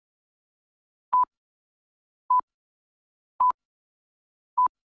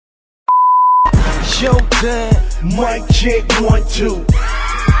showtime. Mic check 1, 2.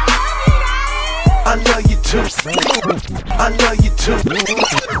 I love you too. I love you too.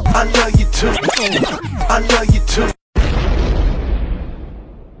 I love you too. I love you too.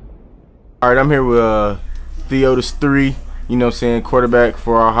 All right, I'm here with Theodis 3, you know what I'm saying, quarterback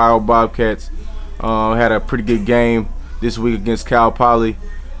for our Ohio Bobcats. Had a pretty good game this week against Cal Poly,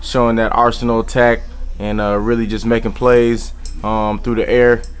 showing that Arsenal attack and really just making plays through the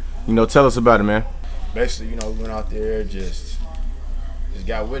air. You know, tell us about it, man. Basically, you know, we went out there, just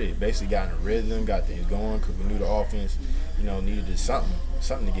got with it. Basically got in a rhythm, got things going, because we knew the offense, you know, needed something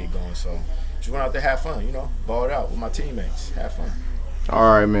to get going. So just went out there, have fun, you know, balled out with my teammates, have fun.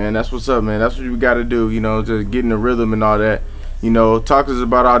 All right, man, that's what's up, man. That's what we got to do, you know, just getting the rhythm and all that. You know, talk to us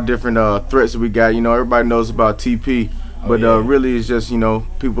about our different threats that we got. You know, everybody knows about TP, but really it's just, you know,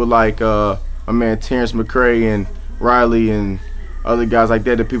 people like my man Terrence McCray and Riley and other guys like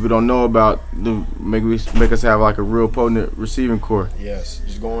that people don't know about, make us have like a real potent receiving core. Yes,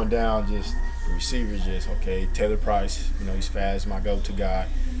 just going down, just the receivers, just okay. Taylor Price, you know, he's fast, my go-to guy.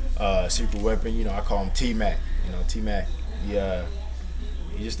 Secret weapon, you know, I call him T-Mac. You know, T-Mac,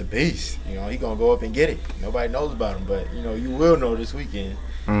 he's just a beast. You know, he gonna go up and get it. Nobody knows about him, but you know, you will know this weekend.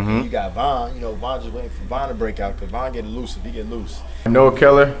 You got Vaughn. You know, Vaughn just waiting for Vaughn to break out, because Vaughn getting loose if he get loose. Noah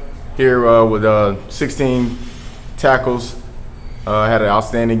Keller here with 16 tackles. Had an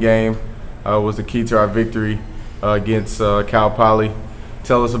outstanding game. Was the key to our victory against Cal Poly.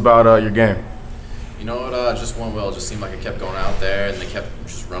 Tell us about your game. You know what? Just went well. It just seemed like I kept going out there, and they kept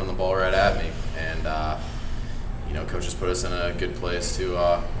just running the ball right at me. And you know, coach just put us in a good place to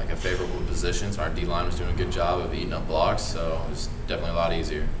like a favorable position. So our D line was doing a good job of eating up blocks. So it was definitely a lot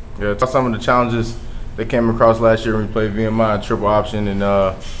easier. Yeah. Some of the challenges that came across last year when we played VMI triple option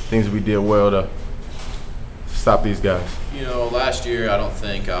and things we did well to stop these guys. You know, last year I don't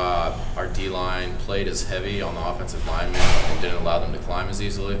think our D-line played as heavy on the offensive linemen and didn't allow them to climb as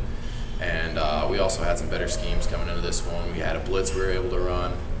easily. And we also had some better schemes coming into this one. We had a blitz we were able to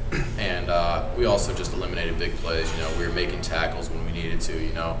run. And we also just eliminated big plays. You know, we were making tackles when we needed to,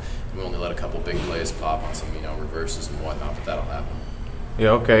 you know. We only let a couple big plays pop on some, you know, reverses and whatnot, but that'll happen.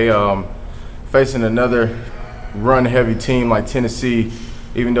 Yeah, okay. Facing another run-heavy team like Tennessee,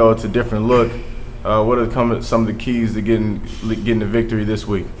 even though it's a different look, what are some of the keys to getting the victory this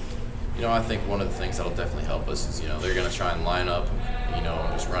week? You know, I think one of the things that'll definitely help us is, you know, they're going to try and line up, you know,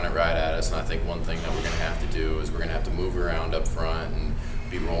 and just run it right at us. And I think one thing that we're going to have to do is we're going to have to move around up front and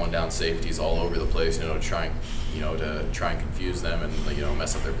be rolling down safeties all over the place, you know, to try and confuse them and, you know,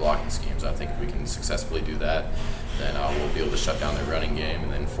 mess up their blocking schemes. I think if we can successfully do that, then we'll be able to shut down their running game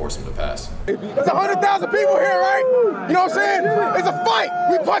and then force them to pass. There's 100,000 people here, right? You know what I'm saying? It's a fight.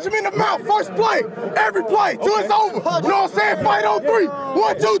 We punch them in the mouth first play, every play, till it's over. You know what I'm saying? Fight on 3.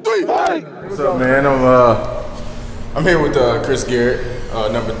 1, 2, 3, fight. What's up, man? I'm here with Chris Garrett,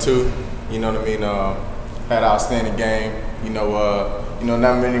 number 2. You know what I mean? Had an outstanding game. You know,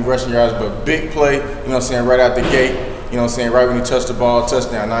 not many rushing yards, but big play. You know what I'm saying? Right out the gate. You know what I'm saying? Right when he touched the ball,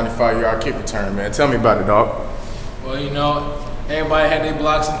 touchdown, 95-yard kick return, man. Tell me about it, dog. Well, you know, everybody had their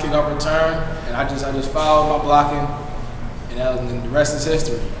blocks and kickoff return, and I just followed my blocking, and the rest is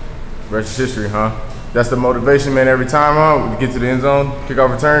history. Rest is history, huh? That's the motivation, man, every time, huh? When you get to the end zone,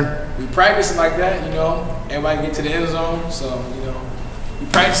 kickoff return? We practice it like that, you know. Everybody get to the end zone, so, you know, you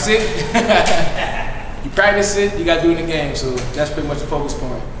practice it. You practice it, you got to do it in the game, so that's pretty much the focus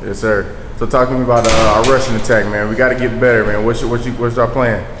point. Yes, sir. So talk to me about our rushing attack, man. We got to get better, man. What's our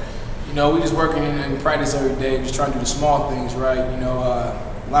plan? You know, we just working in practice every day, just trying to do the small things, right? You know,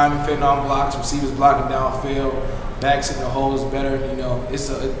 linemen fitting on blocks, receivers blocking downfield, backs hitting the holes better. You know, it's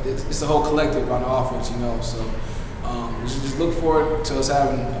a whole collective on the offense, you know. So we should just look forward to us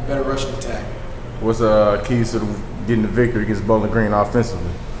having a better rushing attack. What's keys to getting the victory against Bowling Green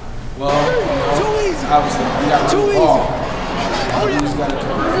offensively? Well, you know, obviously we got to move the ball. We just got to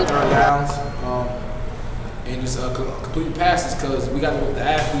convert third downs and just complete passes, because we got the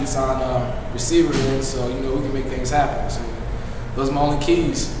athletes on receiver end, so you know we can make things happen. So those are my only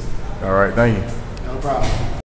keys. All right, thank you. No problem.